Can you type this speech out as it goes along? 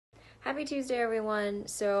Happy Tuesday, everyone.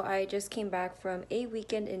 So I just came back from a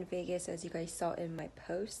weekend in Vegas, as you guys saw in my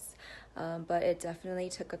posts, but it definitely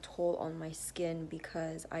took a toll on my skin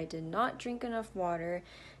because I did not drink enough water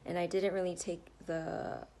and I didn't really take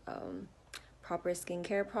the proper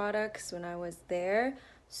skincare products when I was there.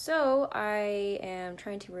 So I am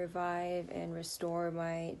trying to revive and restore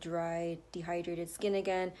my dry, dehydrated skin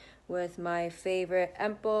again with my favorite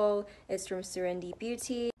ampoule. It's from Serendi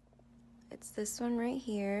Beauty. It's this one right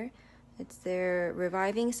here. It's their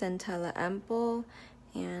Reviving Centella Ampoule,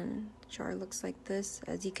 and the jar looks like this.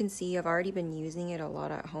 As you can see, I've already been using it a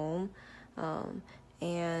lot at home.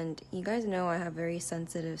 And you guys know I have very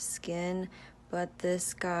sensitive skin, but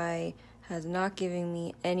this guy has not given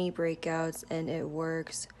me any breakouts and it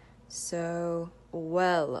works so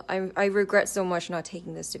well. I regret so much not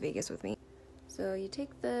taking this to Vegas with me. So you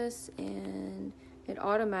take this and it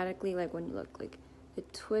automatically, like when you look, like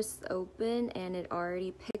it twists open and it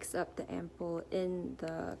already picks up the ampoule in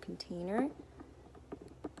the container.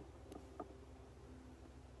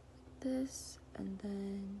 This, and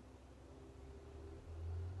then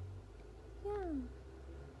yeah.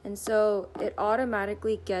 And so it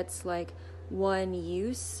automatically gets like one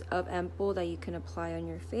use of ampoule that you can apply on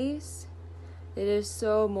your face. It is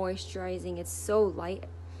so moisturizing, it's so light,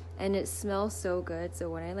 and it smells so good. So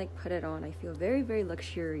when I like put it on, I feel very, very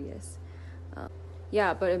luxurious.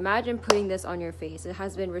 Yeah, but imagine putting this on your face. It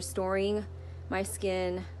has been restoring my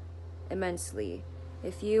skin immensely.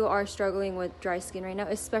 If you are struggling with dry skin right now,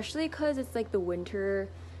 especially because it's like the winter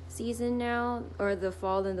season now, or the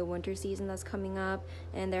fall and the winter season that's coming up,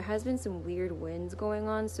 and there has been some weird winds going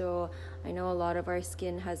on, so I know a lot of our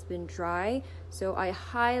skin has been dry. So I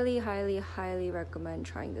highly, highly, highly recommend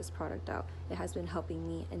trying this product out. It has been helping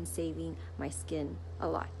me and saving my skin a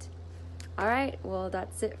lot. Alright, well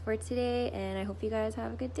that's it for today, and I hope you guys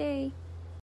have a good day.